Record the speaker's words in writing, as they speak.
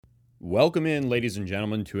Welcome in, ladies and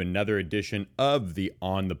gentlemen, to another edition of the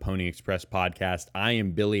On the Pony Express podcast. I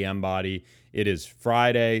am Billy Embody. It is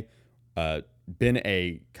Friday. Been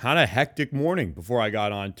a kind of hectic morning before I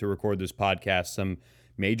got on to record this podcast. Some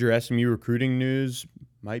major SMU recruiting news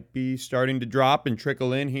might be starting to drop and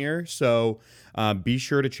trickle in here. So be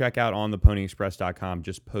sure to check out ontheponyexpress.com.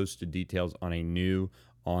 Just posted details on a new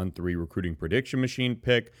On3 recruiting prediction machine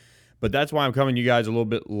pick. But that's why I'm coming to you guys a little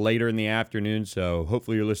bit later in the afternoon. So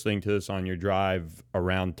hopefully you're listening to this on your drive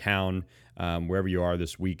around town, wherever you are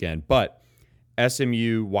this weekend. But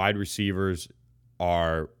SMU wide receivers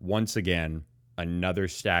are once again another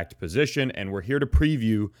stacked position, and we're here to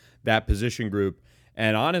preview that position group.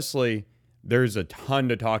 And honestly, there's a ton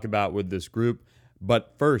to talk about with this group.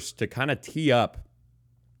 But first, to kind of tee up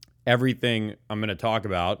everything I'm going to talk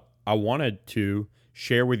about, I wanted to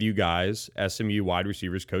share with you guys SMU wide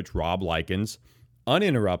receivers coach Rob Likens,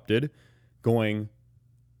 uninterrupted, going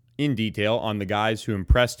in detail on the guys who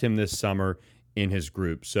impressed him this summer in his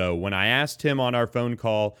group. So when I asked him on our phone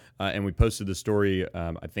call, and we posted the story,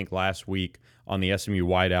 I think last week on the SMU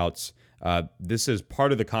wideouts, this is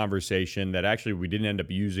part of the conversation that actually we didn't end up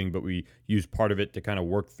using, but we used part of it to kind of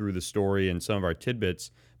work through the story and some of our tidbits.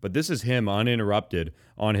 But this is him uninterrupted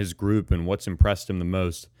on his group and what's impressed him the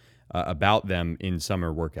most about them in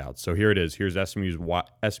summer workouts. So here it is. Here's SMU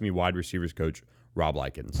wide receivers coach Rob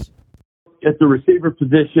Likens. At the receiver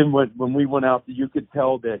position, when we went out, you could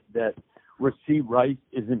tell that Rasheed Rice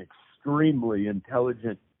is an extremely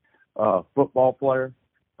intelligent football player.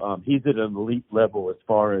 He's at an elite level as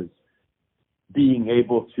far as being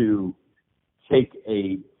able to take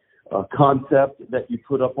a concept that you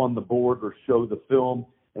put up on the board or show the film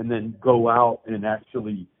and then go out and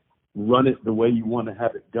actually run it the way you want to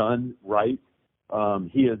have it done right.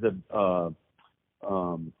 He is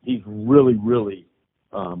he's really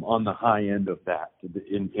on the high end of that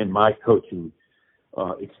in my coaching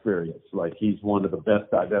experience. Like, he's one of the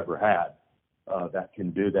best I've ever had that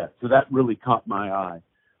can do that. So that really caught my eye.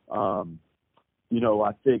 I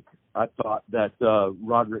thought that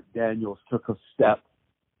Roderick Daniels took a step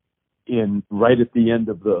in right at the end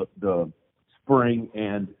of the spring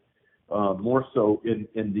and more so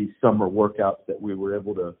in the summer workouts that we were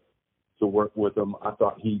able to work with him. I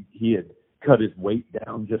thought he had cut his weight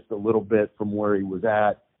down just a little bit from where he was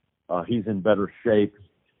at. He's in better shape.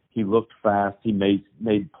 He looked fast. He made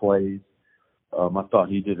plays. I thought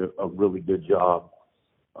he did a really good job.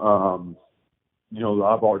 I've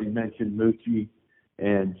already mentioned Moochie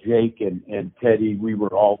and Jake and Teddy. We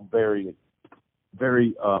were all very,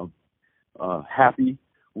 very happy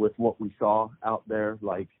with what we saw out there.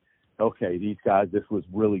 Like, okay, these guys, this was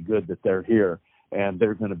really good that they're here and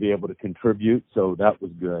they're going to be able to contribute. So that was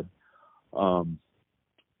good. And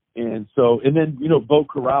then, Bo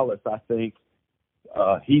Corrales, I think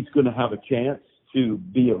he's going to have a chance to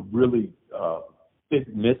be a really big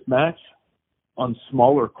mismatch on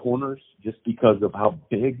smaller corners just because of how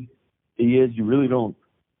big he is. You really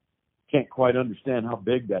can't quite understand how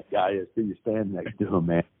big that guy is till you stand next to him,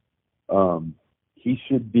 man. He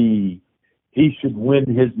should win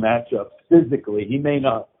his matchups physically. He may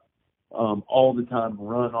not all the time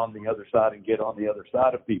run on the other side and get on the other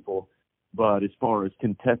side of people, but as far as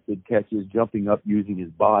contested catches, jumping up, using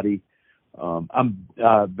his body, I'm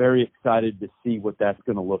very excited to see what that's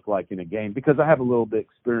going to look like in a game because I have a little bit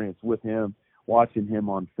experience with him, watching him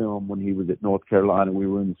on film when he was at North Carolina. We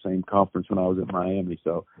were in the same conference when I was at Miami.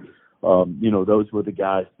 So, those were the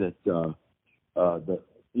guys that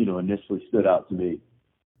initially stood out to me.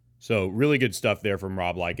 So really good stuff there from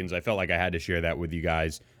Rob Likens. I felt like I had to share that with you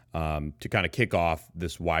guys to kind of kick off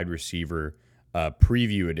this wide receiver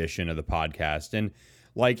preview edition of the podcast. And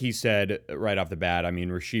like he said right off the bat, I mean,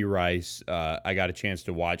 Rasheed Rice, I got a chance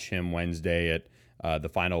to watch him Wednesday at the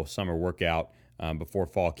final summer workout before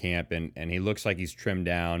fall camp, and he looks like he's trimmed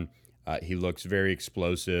down. He looks very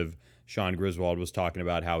explosive. Sean Griswold was talking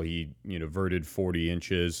about how he verted 40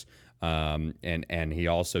 inches, and he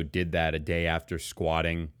also did that a day after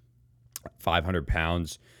squatting 500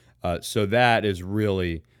 pounds. So that is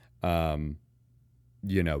really, an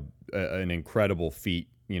incredible feat,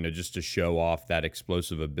 just to show off that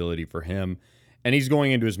explosive ability for him. And he's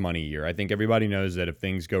going into his money year. I think everybody knows that if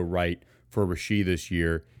things go right for Rasheed this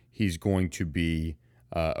year, he's going to be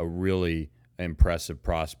a really impressive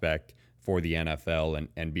prospect for the NFL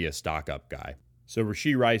and be a stock-up guy. So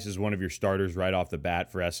Rasheed Rice is one of your starters right off the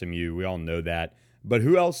bat for SMU. We all know that. But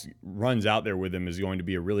who else runs out there with him is going to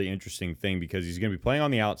be a really interesting thing because he's going to be playing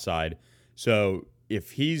on the outside. So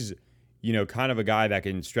if he's, kind of a guy that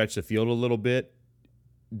can stretch the field a little bit,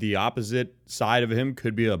 the opposite side of him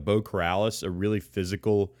could be a Bo Corrales, a really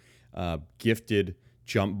physical, gifted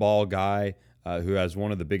jump ball guy who has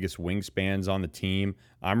one of the biggest wingspans on the team.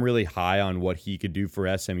 I'm really high on what he could do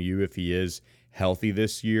for SMU if he is healthy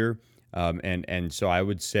this year. And so I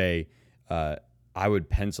would say I would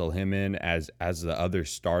pencil him in as the other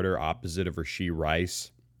starter opposite of Rashee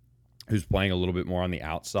Rice, who's playing a little bit more on the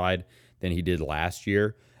outside than he did last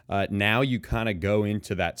year. Now you kind of go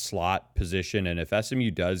into that slot position, and if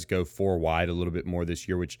SMU does go four wide a little bit more this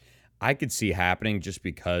year, which I could see happening just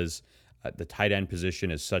because the tight end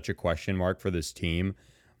position is such a question mark for this team,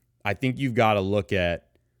 I think you've got to look at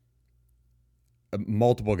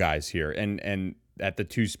multiple guys here and at the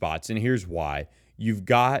two spots, and here's why. You've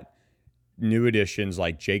got new additions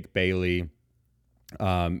like Jake Bailey,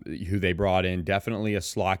 who they brought in, definitely a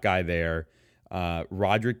slot guy there.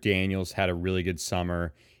 Roderick Daniels had a really good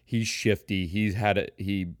summer. He's shifty.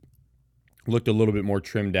 He looked a little bit more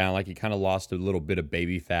trimmed down, like he kind of lost a little bit of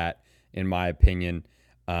baby fat, in my opinion.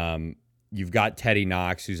 You've got Teddy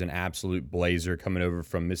Knox, who's an absolute blazer coming over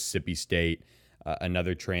from Mississippi State,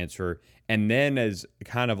 another transfer. And then as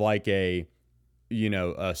kind of like a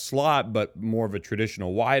slot, but more of a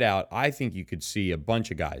traditional wideout, I think you could see a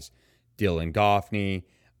bunch of guys. Dylan Goffney,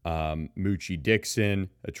 Moochie Dixon,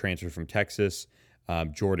 a transfer from Texas,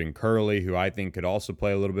 Jordan Curley, who I think could also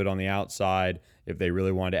play a little bit on the outside if they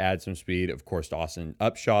really wanted to add some speed. Of course, Austin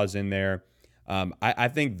Upshaw's in there. I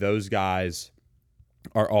think those guys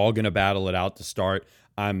are all going to battle it out to start.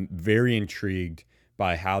 I'm very intrigued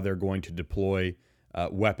by how they're going to deploy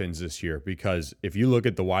weapons this year, because if you look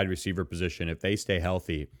at the wide receiver position, if they stay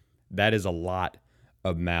healthy, that is a lot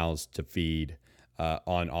of mouths to feed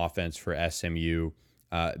on offense for SMU.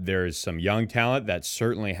 There is some young talent that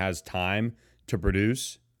certainly has time to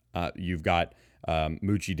produce. You've got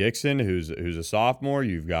Moochie Dixon, who's a sophomore.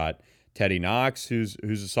 You've got Teddy Knox, who's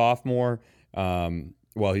a sophomore.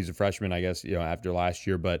 Well, he's a freshman, I guess, after last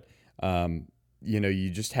year. But you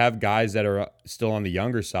just have guys that are still on the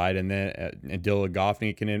younger side, and then and Dylan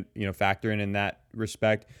Goffney can factor in that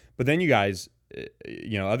respect. But then you guys,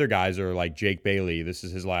 other guys are like Jake Bailey. This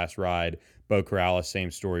is his last ride. Bo Corrales,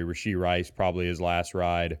 same story. Rashee Rice, probably his last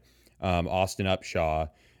ride. Austin Upshaw.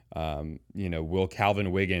 Will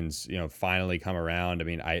Calvin Wiggins, finally come around? I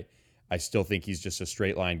mean, I still think he's just a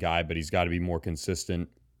straight line guy, but he's got to be more consistent.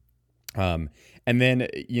 And then,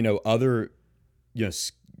 other,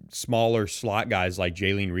 smaller slot guys like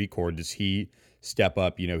Jalen Record, does he step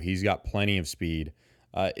up? He's got plenty of speed.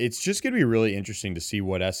 It's just going to be really interesting to see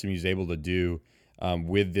what SMU is able to do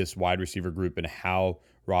with this wide receiver group and how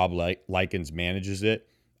Rob Likens manages it.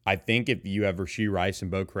 I think if you have Rashee Rice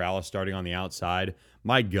and Bo Corrales starting on the outside,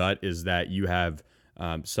 my gut is that you have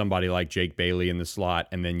somebody like Jake Bailey in the slot,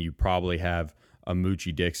 and then you probably have a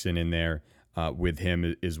Moochie Dixon in there with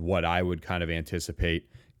him is what I would kind of anticipate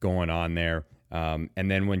going on there. And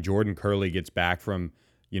then when Jordan Curley gets back from,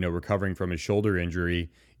 recovering from his shoulder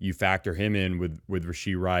injury, you factor him in with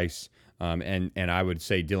Rashee Rice. And I would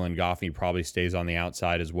say Dylan Goffney probably stays on the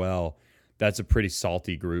outside as well. That's a pretty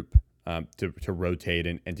salty group to rotate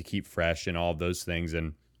and to keep fresh and all of those things.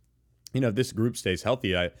 And, if this group stays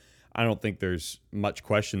healthy, I don't think there's much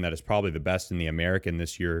question that it's probably the best in the American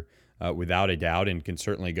this year, without a doubt, and can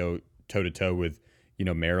certainly go toe-to-toe with,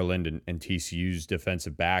 Maryland and TCU's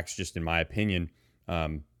defensive backs, just in my opinion.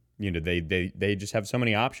 They just have so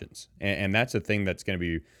many options. And that's a thing that's going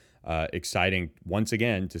to be exciting, once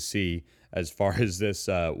again, to see as far as this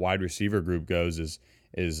wide receiver group goes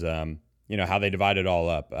is how they divide it all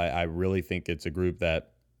up. I really think it's a group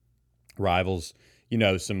that rivals,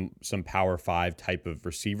 some Power 5 type of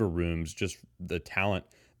receiver rooms. Just the talent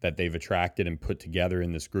that they've attracted and put together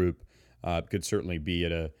in this group could certainly be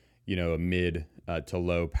at a mid to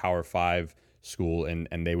low Power 5 school,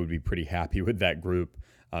 and they would be pretty happy with that group.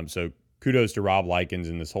 So kudos to Rob Likens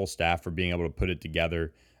and this whole staff for being able to put it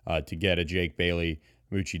together to get a Jake Bailey,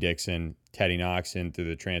 Moochie Dixon, Teddy Knox in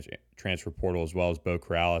through the transfer portal, as well as Bo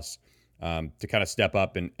Corrales, to kind of step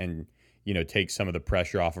up and take some of the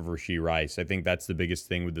pressure off of Rashee Rice. I think that's the biggest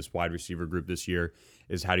thing with this wide receiver group this year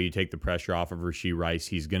is how do you take the pressure off of Rashee Rice?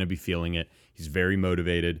 He's going to be feeling it. He's very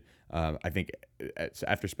motivated. I think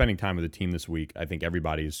after spending time with the team this week, I think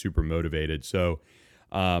everybody is super motivated. So,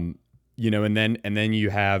 and then you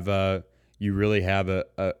have you really have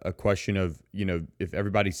a question of, if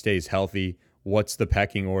everybody stays healthy, what's the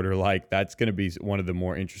pecking order like? That's going to be one of the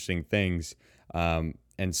more interesting things.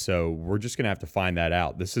 And so we're just going to have to find that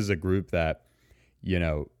out. This is a group that,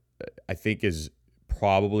 I think is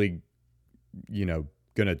probably,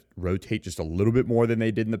 going to rotate just a little bit more than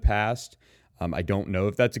they did in the past. I don't know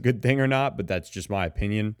if that's a good thing or not, but that's just my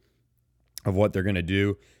opinion of what they're going to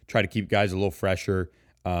do. Try to keep guys a little fresher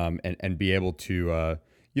and be able to,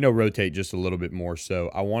 rotate just a little bit more. So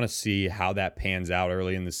I want to see how that pans out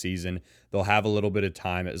early in the season. They'll have a little bit of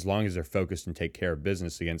time as long as they're focused and take care of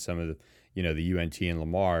business against some of the UNT and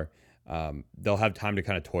Lamar. They'll have time to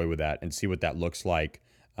kind of toy with that and see what that looks like.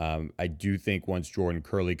 I do think once Jordan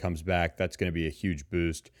Curley comes back, that's going to be a huge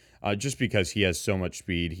boost, just because he has so much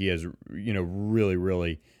speed. He has, really,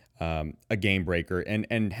 really a game breaker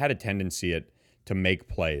and had a tendency to make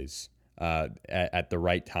plays at the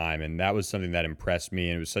right time. And that was something that impressed me.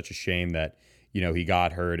 And it was such a shame that, he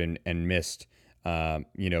got hurt and missed, a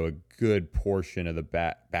good portion of the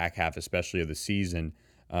back half, especially of the season,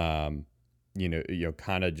 kind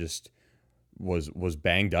of just was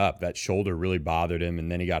banged up. That shoulder really bothered him,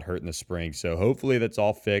 and then he got hurt in the spring. So hopefully that's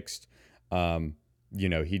all fixed.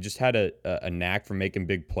 He just had a knack for making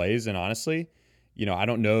big plays. And honestly, I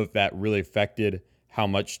don't know if that really affected how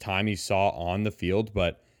much time he saw on the field,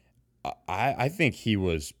 but I think he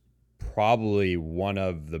was probably one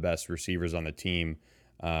of the best receivers on the team,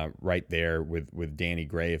 right there with Danny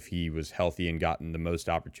Gray, if he was healthy and gotten the most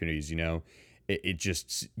opportunities. It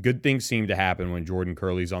just, good things seem to happen when Jordan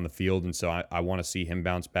Curley's on the field, and so I want to see him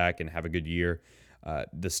bounce back and have a good year.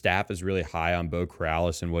 The staff is really high on Bo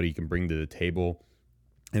Corrales and what he can bring to the table,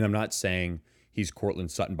 and I'm not saying he's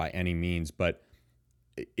Cortland Sutton by any means, but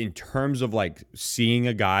in terms of like seeing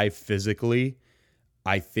a guy physically,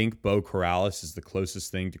 I think Bo Corrales is the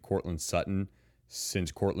closest thing to Cortland Sutton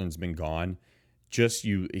since Cortland's been gone. He's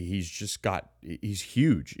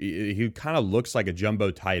huge. He kind of looks like a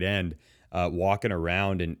jumbo tight end, walking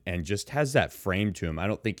around and just has that frame to him. I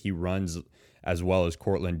don't think he runs as well as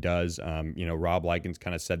Cortland does. Rob Likens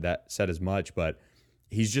kind of said as much, but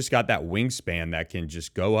he's just got that wingspan that can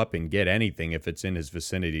just go up and get anything if it's in his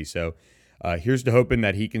vicinity. So here's to hoping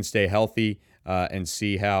that he can stay healthy and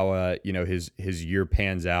see how his year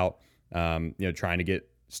pans out. Trying to get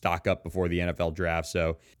stock up before the NFL draft.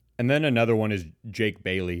 So, and then another one is Jake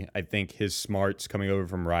Bailey. I think his smarts coming over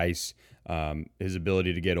from Rice, his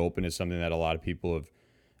ability to get open is something that a lot of people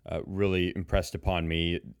have really impressed upon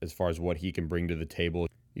me as far as what he can bring to the table.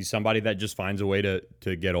 He's somebody that just finds a way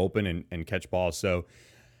to get open and catch balls. So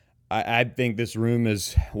I think this room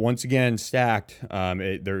is once again stacked.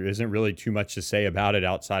 There isn't really too much to say about it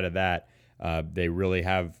outside of that. They really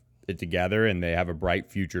have it together and they have a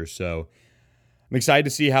bright future. So I'm excited to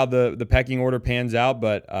see how the pecking order pans out.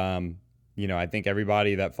 But, I think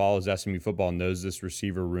everybody that follows SMU football knows this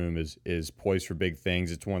receiver room is poised for big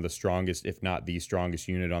things. It's one of the strongest, if not the strongest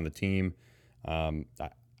unit on the team.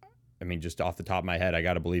 Just off the top of my head, I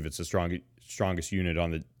got to believe it's the strongest unit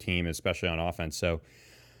on the team, especially on offense. So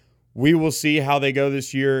we will see how they go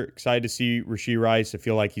this year. Excited to see Rashee Rice. I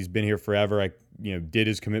feel like he's been here forever. I did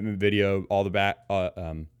his commitment video all the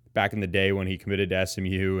back in the day when he committed to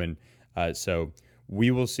SMU, and so we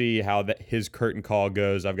will see how his curtain call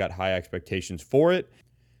goes. I've got high expectations for it.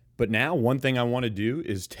 But now one thing I want to do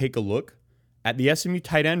is take a look at the SMU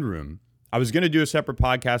tight end room. I was going to do a separate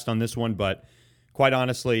podcast on this one, but quite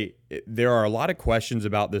honestly, there are a lot of questions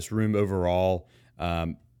about this room overall.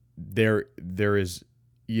 There is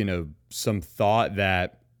some thought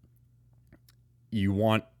that you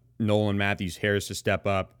want Nolan Matthews-Harris to step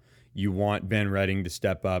up. You want Ben Redding to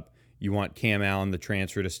step up. You want Cam Allen, the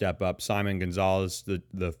transfer, to step up. Simon Gonzalez,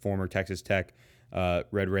 the former Texas Tech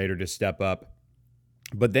Red Raider, to step up.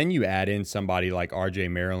 But then you add in somebody like R.J.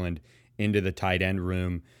 Maryland into the tight end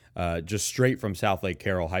room, just straight from South Lake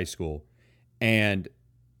Carroll High School. And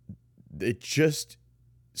it just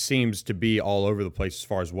seems to be all over the place as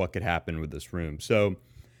far as what could happen with this room. So,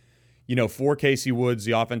 for Casey Woods,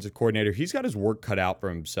 the offensive coordinator, he's got his work cut out for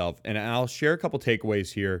himself. And I'll share a couple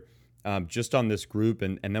takeaways here just on this group,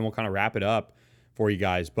 and then we'll kind of wrap it up for you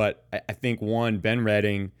guys. But I think, one, Ben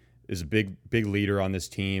Redding is a big leader on this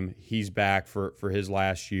team. He's back for his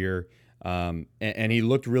last year, and he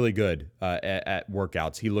looked really good at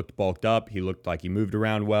workouts. He looked bulked up. He looked like he moved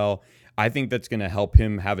around well. I think that's going to help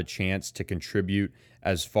him have a chance to contribute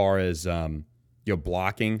as far as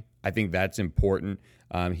blocking. I think that's important.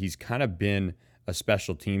 He's kind of been a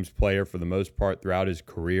special teams player for the most part throughout his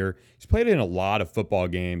career. He's played in a lot of football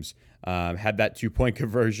games, had that 2-point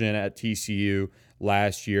conversion at TCU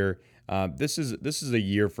last year. This is a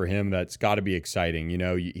year for him that's got to be exciting.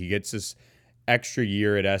 He gets this extra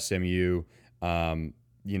year at SMU,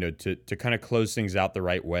 to kind of close things out the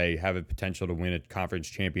right way, have a potential to win a conference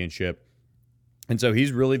championship. And so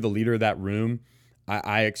he's really the leader of that room.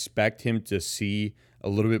 I expect him to see a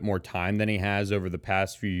little bit more time than he has over the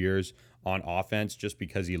past few years on offense just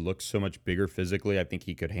because he looks so much bigger physically. I think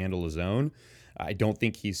he could handle his own. I don't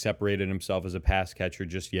think he's separated himself as a pass catcher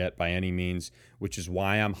just yet by any means, which is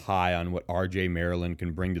why I'm high on what RJ Maryland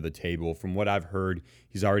can bring to the table. From what I've heard,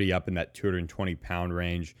 he's already up in that 220-pound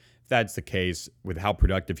range. If that's the case, with how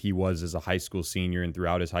productive he was as a high school senior and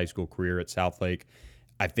throughout his high school career at Southlake,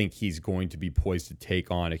 I think he's going to be poised to take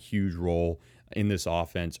on a huge role in this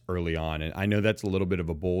offense early on. And I know that's a little bit of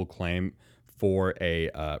a bold claim for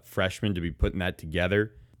a freshman to be putting that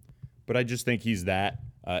together, but I just think he's that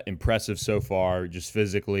impressive so far, just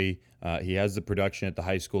physically. He has the production at the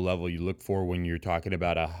high school level you look for when you're talking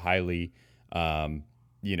about a highly,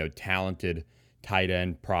 talented tight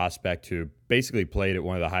end prospect who basically played at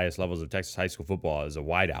one of the highest levels of Texas high school football as a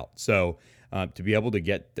wideout. So to be able to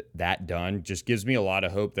get that done just gives me a lot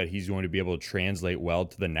of hope that he's going to be able to translate well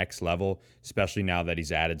to the next level, especially now that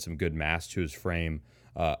he's added some good mass to his frame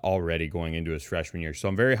already going into his freshman year. So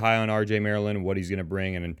I'm very high on RJ Maryland and what he's going to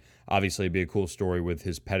bring, and obviously it'd be a cool story with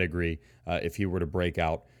his pedigree if he were to break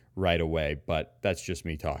out right away, but that's just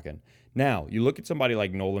me talking. Now, you look at somebody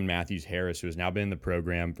like Nolan Matthews-Harris, who has now been in the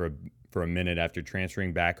program for a minute after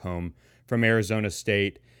transferring back home from Arizona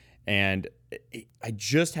State, and I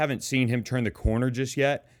just haven't seen him turn the corner just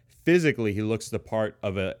yet. Physically, he looks the part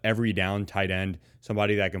of a every down tight end,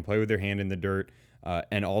 somebody that can play with their hand in the dirt,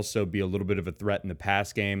 and also be a little bit of a threat in the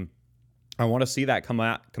pass game. I want to see that come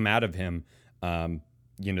out of him,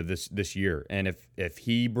 this year. And if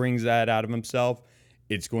he brings that out of himself,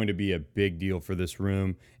 it's going to be a big deal for this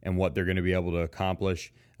room and what they're going to be able to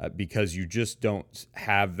accomplish because you just don't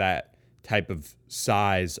have that type of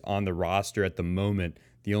size on the roster at the moment.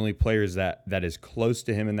 The only players that is close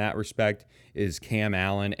to him in that respect is Cam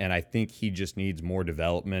Allen, and I think he just needs more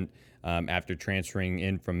development after transferring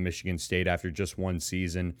in from Michigan State after just one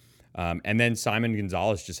season. And then Simon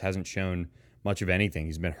Gonzalez just hasn't shown much of anything.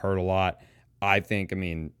 He's been hurt a lot.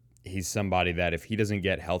 He's somebody that if he doesn't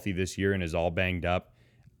get healthy this year and is all banged up,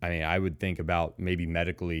 I would think about maybe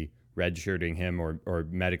medically redshirting him or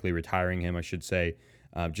medically retiring him, I should say,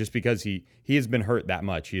 just because he has been hurt that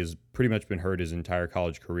much. He has pretty much been hurt his entire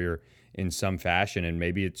college career in some fashion, and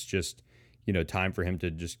maybe it's just, time for him to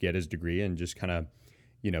just get his degree and just kind of,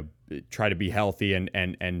 try to be healthy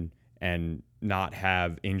and not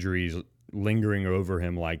have injuries lingering over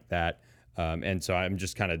him like that. And so I'm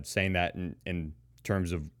just kind of saying that in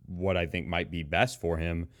terms of what I think might be best for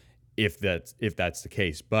him if that's the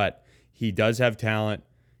case. But he does have talent.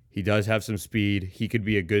 He does have some speed. He could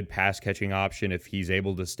be a good pass-catching option if he's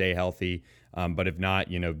able to stay healthy. But if not,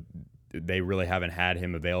 they really haven't had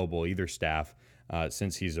him available, either staff,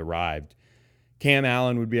 since he's arrived. Cam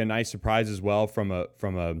Allen would be a nice surprise as well from a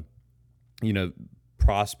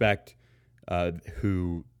prospect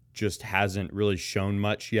who just hasn't really shown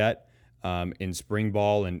much yet in spring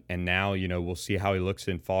ball. And now, we'll see how he looks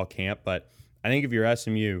in fall camp. But I think if you're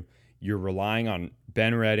SMU, you're relying on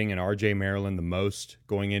Ben Redding and RJ Maryland the most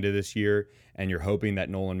going into this year, and you're hoping that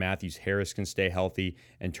Nolan Matthews-Harris can stay healthy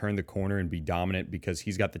and turn the corner and be dominant because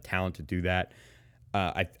he's got the talent to do that.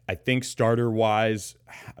 I think starter-wise,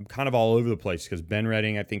 I'm kind of all over the place because Ben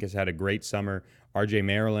Redding, I think, has had a great summer. RJ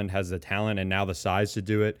Maryland has the talent and now the size to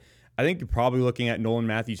do it. I think you're probably looking at Nolan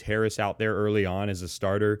Matthews-Harris out there early on as a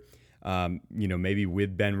starter, maybe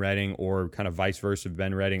with Ben Redding or kind of vice versa,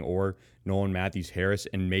 Ben Redding or Nolan Matthews-Harris,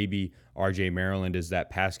 and maybe RJ Maryland is that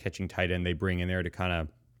pass-catching tight end they bring in there to kind of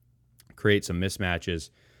create some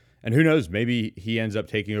mismatches. And who knows, maybe he ends up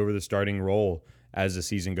taking over the starting role as the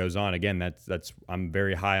season goes on. Again, that's I'm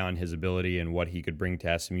very high on his ability and what he could bring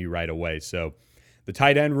to SMU right away. So the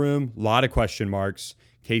tight end room, a lot of question marks.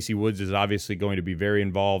 Casey Woods is obviously going to be very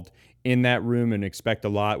involved in that room and expect a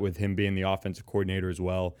lot with him being the offensive coordinator as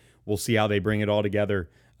well. We'll see how they bring it all together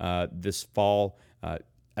this fall.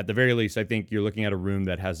 At the very least, I think you're looking at a room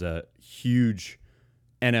that has a huge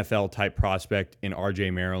NFL-type prospect in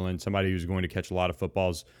RJ Maryland, somebody who's going to catch a lot of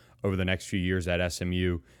footballs over the next few years at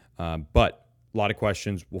SMU. But a lot of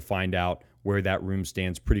questions. We'll find out where that room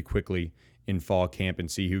stands pretty quickly in fall camp and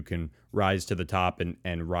see who can rise to the top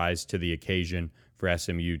and rise to the occasion for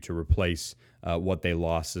SMU to replace what they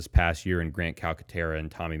lost this past year in Grant Calcaterra and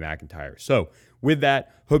Tommy McIntyre. So with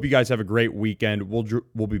that, hope you guys have a great weekend.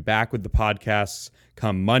 We'll be back with the podcasts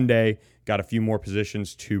come Monday. Got a few more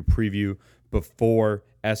positions to preview before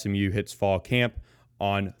SMU hits fall camp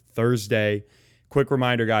on Thursday. Quick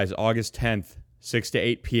reminder, guys, August 10th, 6 to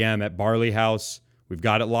 8 p.m. at Barley House. We've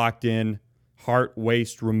got it locked in. Heart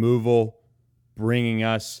waste removal, bringing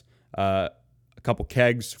us a couple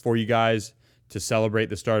kegs for you guys to celebrate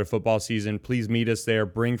the start of football season. Please meet us there.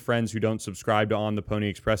 Bring friends who don't subscribe to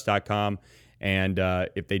ontheponyexpress.com. And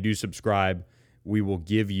if they do subscribe, we will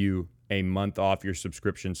give you a month off your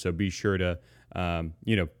subscription. So be sure to,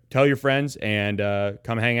 tell your friends and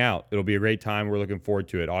come hang out. It'll be a great time. We're looking forward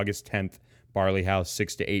to it. August 10th, Barley House,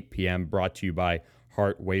 6 to 8 p.m., brought to you by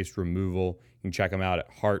Heart Waste Removal. You can check them out at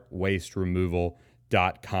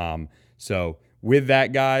heartwasteremoval.com. So with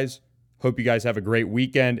that, guys, hope you guys have a great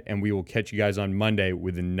weekend, and we will catch you guys on Monday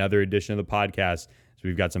with another edition of the podcast. So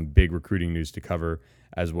we've got some big recruiting news to cover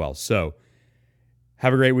as well. So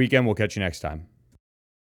have a great weekend. We'll catch you next time.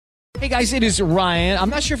 Hey guys, it is Ryan. I'm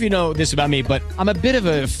not sure if you know this about me, but I'm a bit of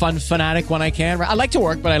a fun fanatic when I can. I like to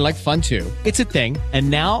work, but I like fun too. It's a thing. And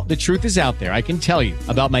now the truth is out there. I can tell you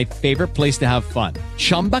about my favorite place to have fun.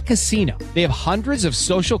 Chumba Casino. They have hundreds of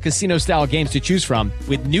social casino style games to choose from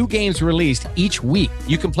with new games released each week.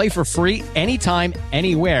 You can play for free anytime,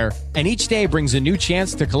 anywhere. And each day brings a new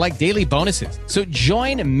chance to collect daily bonuses. So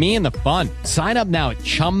join me in the fun. Sign up now at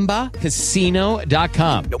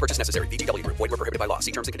ChumbaCasino.com. No purchase necessary. VGW Group. Void where prohibited by law.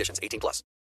 See terms and conditions. 18+.